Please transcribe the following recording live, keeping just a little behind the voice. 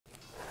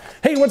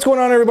Hey, what's going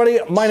on everybody?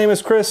 My name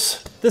is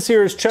Chris. This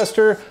here is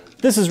Chester.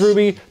 This is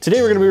Ruby.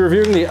 Today we're going to be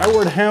reviewing the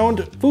Outward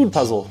Hound food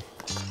puzzle.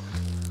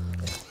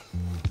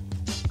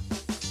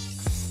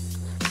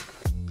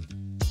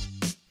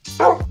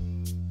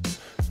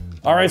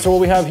 All right, so what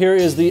we have here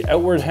is the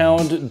Outward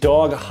Hound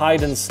dog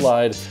hide and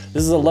slide.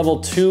 This is a level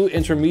 2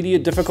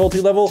 intermediate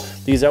difficulty level.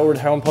 These Outward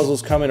Hound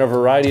puzzles come in a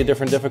variety of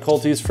different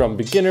difficulties, from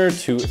beginner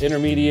to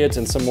intermediate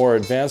and some more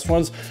advanced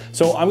ones.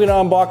 So I'm gonna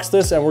unbox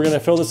this and we're gonna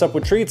fill this up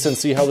with treats and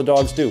see how the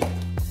dogs do.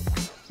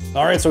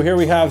 All right, so here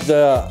we have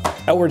the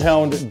Outward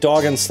Hound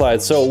dog and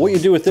slide. So what you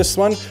do with this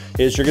one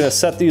is you're gonna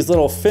set these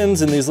little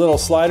fins and these little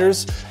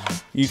sliders.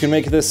 You can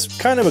make this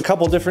kind of a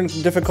couple different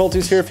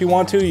difficulties here if you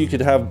want to. You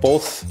could have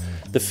both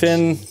the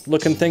fin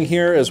looking thing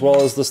here as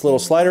well as this little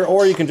slider,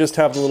 or you can just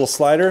have the little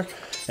slider.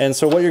 And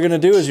so what you're gonna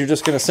do is you're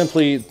just gonna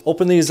simply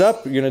open these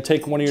up. You're gonna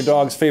take one of your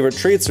dog's favorite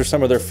treats or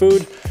some of their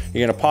food.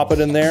 You're gonna pop it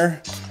in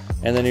there,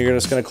 and then you're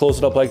just gonna close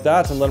it up like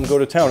that and let them go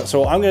to town.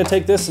 So I'm gonna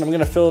take this and I'm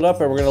gonna fill it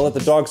up and we're gonna let the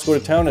dogs go to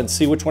town and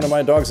see which one of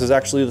my dogs is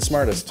actually the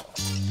smartest.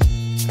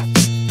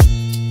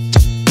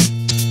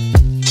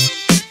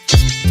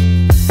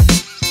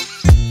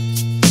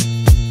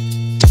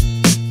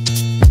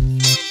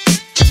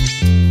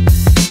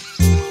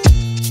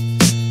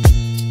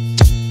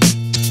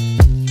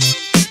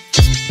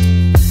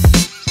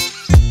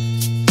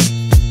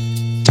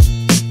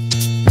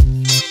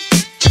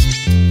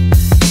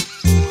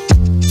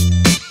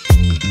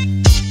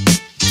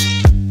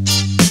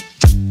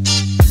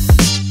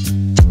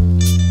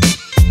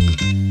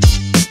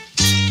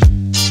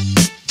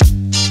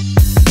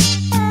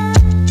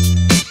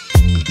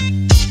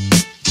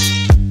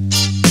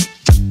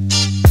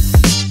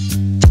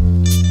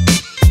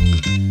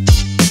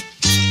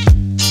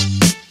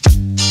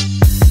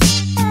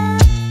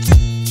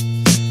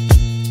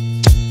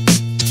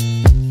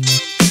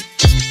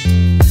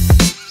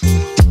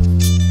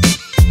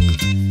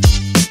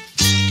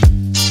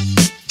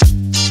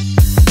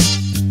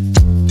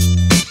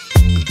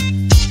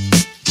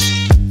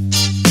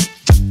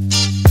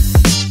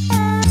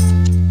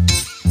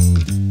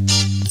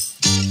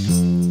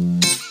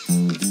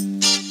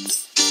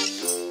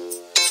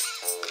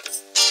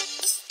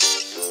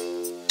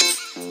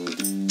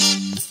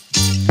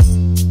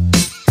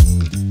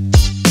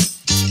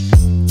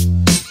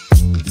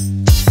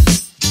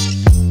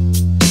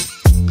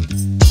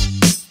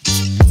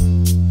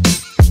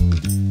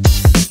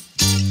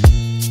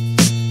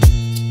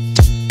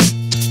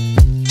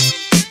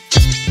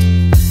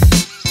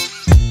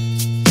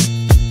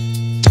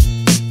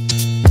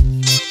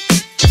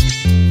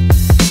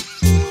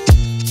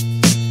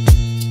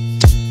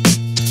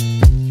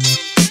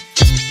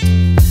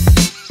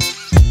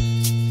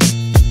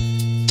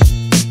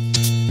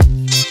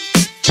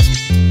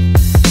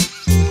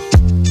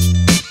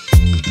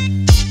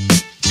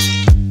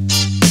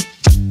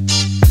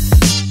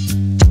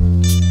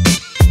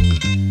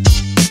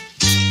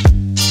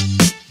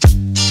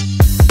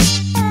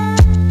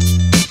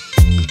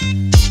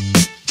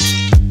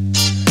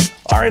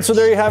 All right, so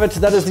there you have it.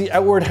 That is the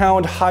Outward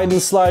Hound hide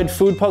and slide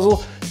food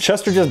puzzle.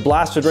 Chester just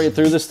blasted right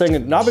through this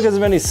thing, not because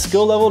of any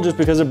skill level, just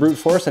because of brute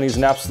force, and he's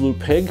an absolute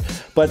pig.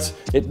 But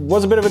it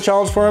was a bit of a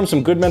challenge for him,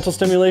 some good mental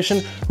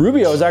stimulation.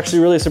 Ruby, I was actually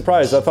really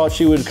surprised. I thought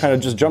she would kind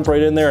of just jump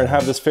right in there and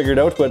have this figured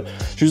out, but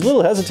she was a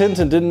little hesitant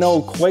and didn't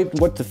know quite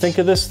what to think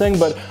of this thing.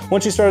 But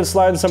once she started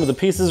sliding some of the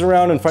pieces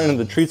around and finding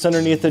the treats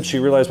underneath it, she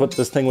realized what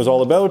this thing was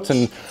all about,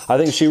 and I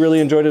think she really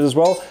enjoyed it as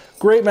well.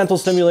 Great mental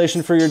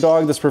stimulation for your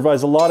dog. This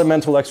provides a lot of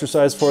mental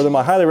exercise for them.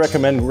 I highly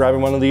recommend grabbing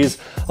one of these.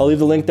 I'll leave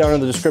the link down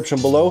in the description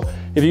below.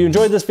 If you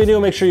enjoyed this video,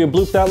 make sure you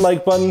bloop that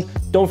like button.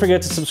 Don't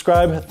forget to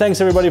subscribe.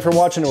 Thanks everybody for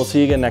watching, and we'll see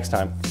you again next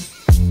time.